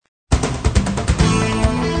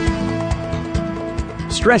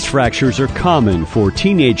Stress fractures are common for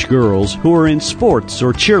teenage girls who are in sports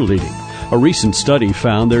or cheerleading. A recent study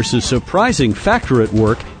found there's a surprising factor at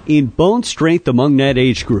work in bone strength among that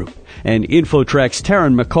age group. And InfoTrack's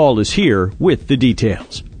Taryn McCall is here with the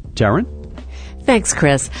details. Taryn? Thanks,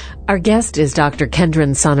 Chris. Our guest is Dr.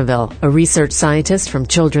 Kendran Sonneville, a research scientist from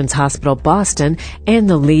Children's Hospital Boston and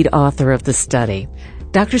the lead author of the study.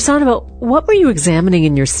 Dr. Sonneville, what were you examining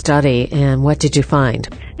in your study and what did you find?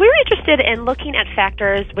 We were interested in looking at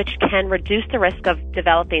factors which can reduce the risk of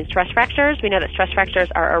developing stress fractures. We know that stress fractures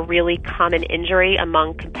are a really common injury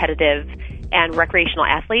among competitive and recreational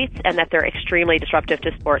athletes, and that they're extremely disruptive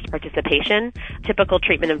to sports participation. Typical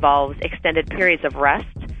treatment involves extended periods of rest,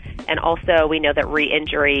 and also we know that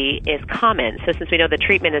re-injury is common. So since we know the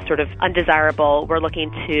treatment is sort of undesirable, we're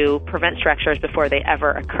looking to prevent fractures before they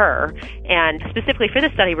ever occur. And specifically for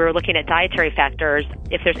this study, we were looking at dietary factors,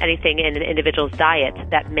 if there's anything in an individual's diet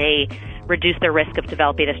that may reduce their risk of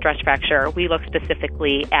developing a stress fracture. We look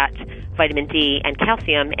specifically at vitamin D and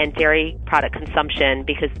calcium and dairy product consumption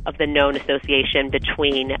because of the known association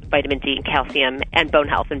between vitamin D and calcium and bone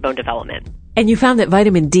health and bone development. And you found that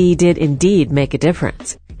vitamin D did indeed make a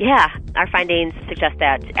difference. Yeah, our findings suggest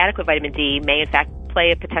that adequate vitamin D may in fact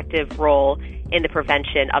play a protective role in the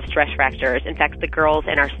prevention of stress fractures. In fact, the girls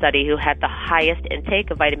in our study who had the highest intake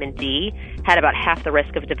of vitamin D had about half the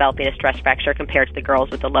risk of developing a stress fracture compared to the girls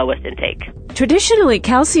with the lowest intake. Traditionally,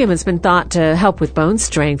 calcium has been thought to help with bone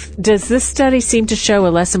strength. Does this study seem to show a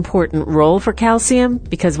less important role for calcium?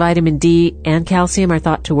 Because vitamin D and calcium are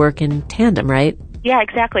thought to work in tandem, right? Yeah,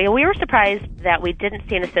 exactly. And we were surprised that we didn't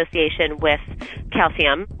see an association with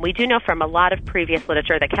calcium. We do know from a lot of previous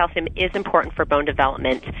literature that calcium is important for bone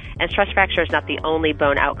development, and stress fracture is not the only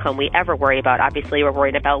bone outcome we ever worry about. Obviously, we're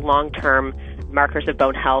worried about long-term markers of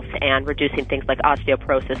bone health and reducing things like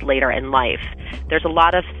osteoporosis later in life. There's a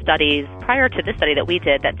lot of studies prior to this study that we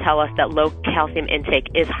did that tell us that low calcium intake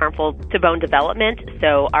is harmful to bone development,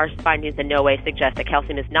 so our findings in no way suggest that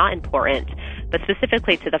calcium is not important. But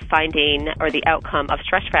specifically to the finding or the outcome of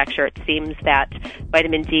stress fracture, it seems that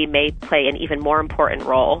vitamin D may play an even more important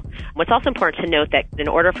role. What's also important to note that in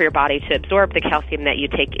order for your body to absorb the calcium that you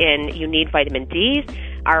take in, you need vitamin D.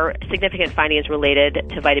 Our significant findings related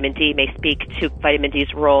to vitamin D may speak to vitamin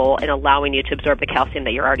D's role in allowing you to absorb the calcium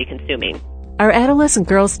that you're already consuming. Are adolescent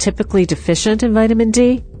girls typically deficient in vitamin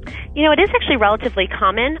D? You know, it is actually relatively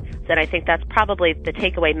common, and I think that's probably the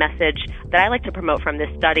takeaway message that I like to promote from this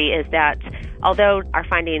study is that although our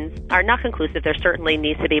findings are not conclusive, there certainly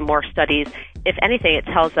needs to be more studies. If anything, it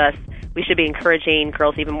tells us we should be encouraging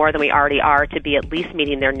girls even more than we already are to be at least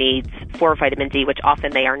meeting their needs for vitamin D, which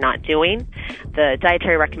often they are not doing. The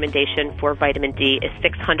dietary recommendation for vitamin D is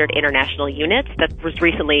 600 international units. That was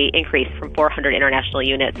recently increased from 400 international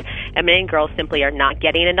units. And many girls simply are not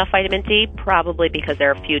getting enough vitamin D, probably because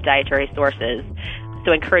there are few dietary sources.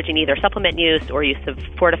 So encouraging either supplement use or use of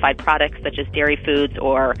fortified products such as dairy foods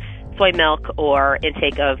or soy milk or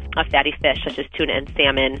intake of fatty fish such as tuna and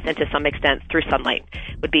salmon, and to some extent through sunlight,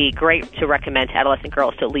 would be great to recommend to adolescent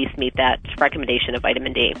girls to at least meet that recommendation of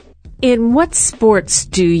vitamin D. In what sports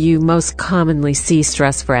do you most commonly see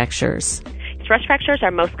stress fractures? Stress fractures are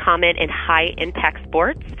most common in high-impact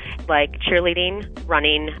sports like cheerleading,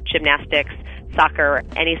 running, gymnastics, soccer,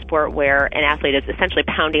 any sport where an athlete is essentially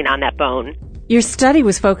pounding on that bone. Your study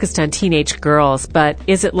was focused on teenage girls, but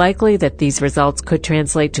is it likely that these results could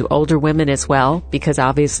translate to older women as well? Because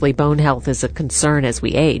obviously bone health is a concern as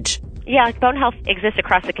we age. Yeah, bone health exists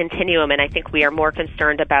across a continuum, and I think we are more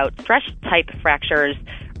concerned about stress-type fractures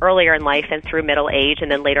earlier in life and through middle age, and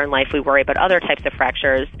then later in life we worry about other types of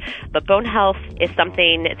fractures. But bone health is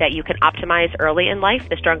something that you can optimize early in life.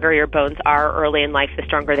 The stronger your bones are early in life, the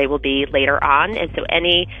stronger they will be later on. And so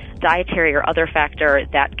any dietary or other factor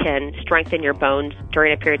that can strengthen your bones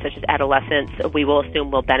during a period such as adolescence, we will assume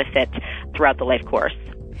will benefit throughout the life course.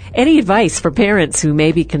 Any advice for parents who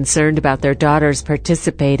may be concerned about their daughters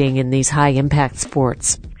participating in these high-impact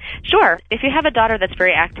sports? Sure. If you have a daughter that's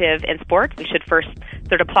very active in sports, we should first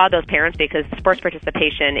sort of applaud those parents because sports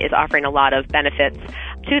participation is offering a lot of benefits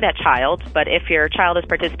to that child. But if your child is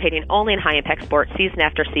participating only in high-impact sports season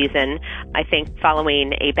after season, I think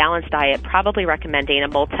following a balanced diet, probably recommending a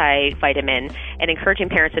multivitamin, and encouraging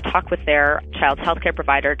parents to talk with their child's healthcare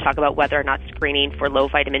provider, talk about whether or not screening for low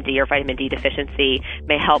vitamin D or vitamin D deficiency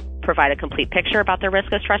may help provide a complete picture about the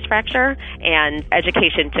risk of stress fracture, and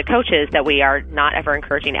education to coaches that we are not ever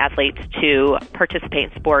encouraging athletes to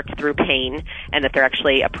participate in sports through pain, and that they're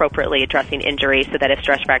actually appropriately addressing injury so that if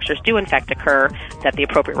stress fractures do in fact occur, that the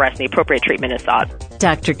appropriate rest and the appropriate treatment is sought.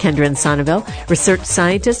 Dr. Kendran Sonneville, research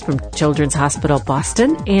scientist from Children's Hospital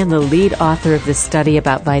Boston and the lead author of this study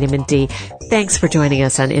about vitamin D. Thanks for joining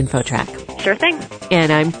us on InfoTrack. Sure thing.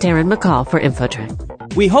 And I'm Taryn McCall for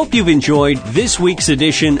InfoTrack. We hope you've enjoyed this week's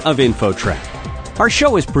edition of InfoTrack. Our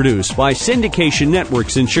show is produced by Syndication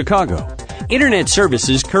Networks in Chicago. Internet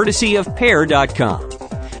services courtesy of Pair.com.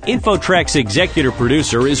 InfoTrack's executive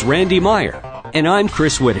producer is Randy Meyer, and I'm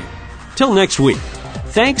Chris Whitting. Till next week,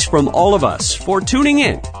 thanks from all of us for tuning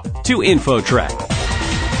in to InfoTrack.